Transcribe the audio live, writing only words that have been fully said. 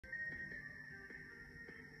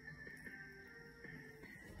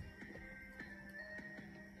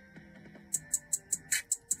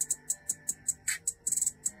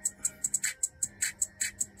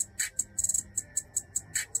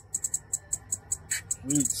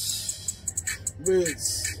Rich. Rich.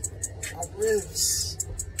 I'm rich.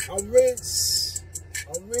 I'm rich.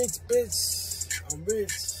 I'm rich, bitch. I'm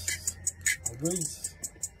rich. I'm rich.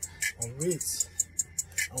 I'm rich.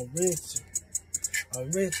 I'm rich.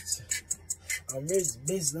 I'm rich. I'm rich,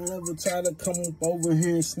 bitch. Don't ever try to come up over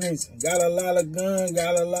here and snitch. Got a lot of guns,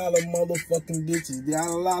 got a lot of motherfucking ditches. Got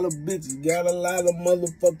a lot of bitches, got a lot of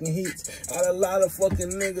motherfucking hits. Got a lot of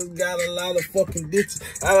fucking niggas, got a lot of fucking ditches.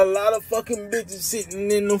 Got a lot of fucking bitches sitting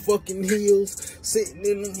in them fucking hills. Sitting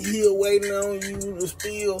in them hill waiting on you to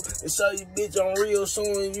spill. They show you bitch I'm real,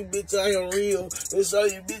 showing you bitch I am real. They show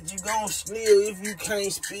you bitch you gon' steal if you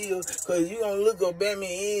can't spill. Cause you gon' look up at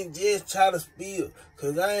me and just try to spill.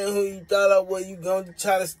 Cause I ain't who you thought I was, you gon'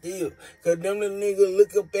 try to steal. Cause them the niggas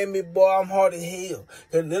look up at me, boy, I'm hard as hell.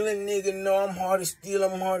 Cause them the niggas know I'm hard as steel,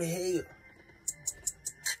 I'm hard as hell.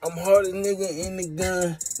 I'm hardest nigga in the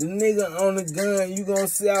gun. The nigga on the gun, you gon'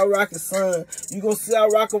 see I rock a son. You gon' see I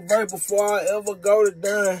rock a verse before I ever go to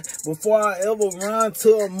done. Before I ever run to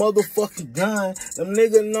a motherfucking gun. Them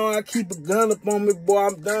niggas know I keep a gun up on me, boy,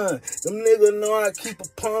 I'm done. Them niggas know I keep a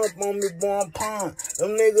pawn up on me, boy, I'm pawn.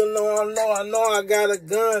 Them niggas know I got a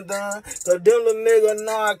gun done. Cause them the niggas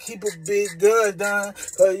know I keep a big gun done.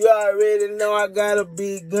 Cause you already know I got a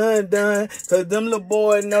big gun done. Cause them little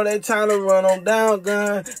boys know they tryna run on down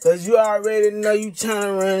gun. Cause you already know you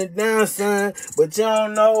tryna run it down, son. But you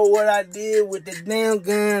don't know what I did with the damn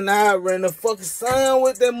gun. I ran the fucking sun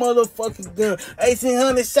with that motherfucking gun.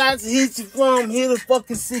 1,800 shots hit you from here to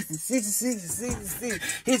fucking 60.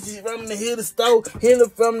 Hit you from the hill to store, hit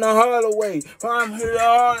it from the harder way. From here to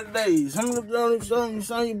harder days. Some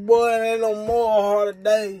you boy, ain't no more harder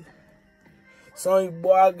days. Some you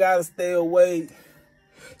boy, I gotta stay awake.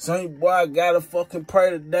 Some you boy, I gotta fucking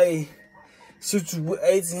pray today. Shoot you with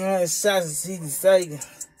 1,800 shots and see the second.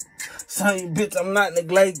 Son, you bitch, I'm not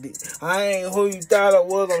neglected. I ain't who you thought I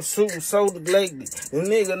was, I'm shooting so neglected. The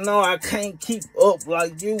nigga know I can't keep up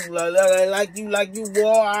like you, like you,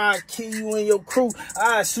 boy. I kill you and your crew.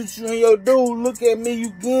 I shoot you and your dude. Look at me, you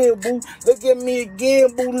again, boo. Look at me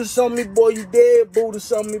again, boo. To show me, boy, you dead, boo. To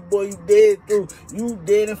show me, boy, you dead through. You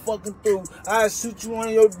dead and fucking through. I shoot you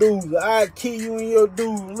and your dude. I kill you and your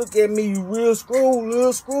dude. Look at me, you real screw,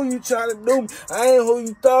 you trying to do me. I ain't who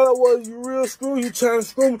you thought I was, you real screw, you trying to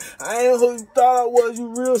screw me. I ain't who you thought I was,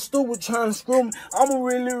 you real stupid, trying to screw me. I'm a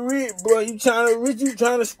really rich, bro. You trying to rich, you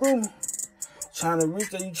trying to screw me. Trying to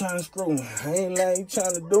reach or you trying to screw me. I ain't like you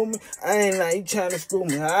trying to do me. I ain't like you trying to screw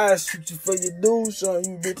me. I shoot you for your dude, son.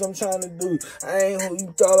 You bitch, I'm trying to do. I ain't who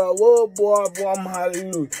you thought I was, boy, I'm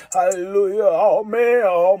hallelujah. Hallelujah. Oh, man,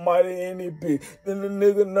 almighty in it bitch. Then the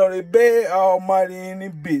nigga know they bad, almighty in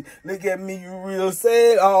it bitch. Look at me, you real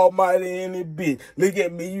sad, almighty in it bitch. Look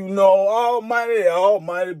at me, you know, almighty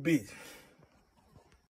bitch.